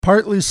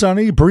Partly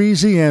sunny,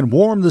 breezy, and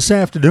warm this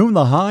afternoon,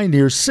 the high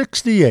near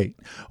 68.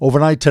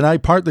 Overnight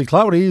tonight, partly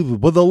cloudy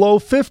with a low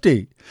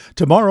 50.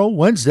 Tomorrow,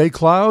 Wednesday,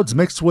 clouds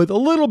mixed with a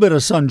little bit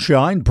of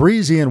sunshine,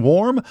 breezy and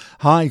warm,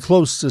 high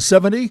close to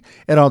 70.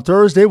 And on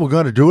Thursday, we're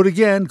going to do it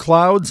again,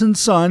 clouds and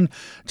sun,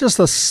 just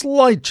a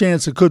slight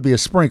chance it could be a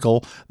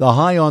sprinkle. The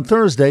high on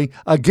Thursday,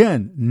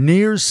 again,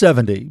 near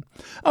 70.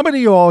 I'm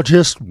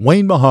meteorologist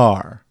Wayne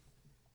Mahar.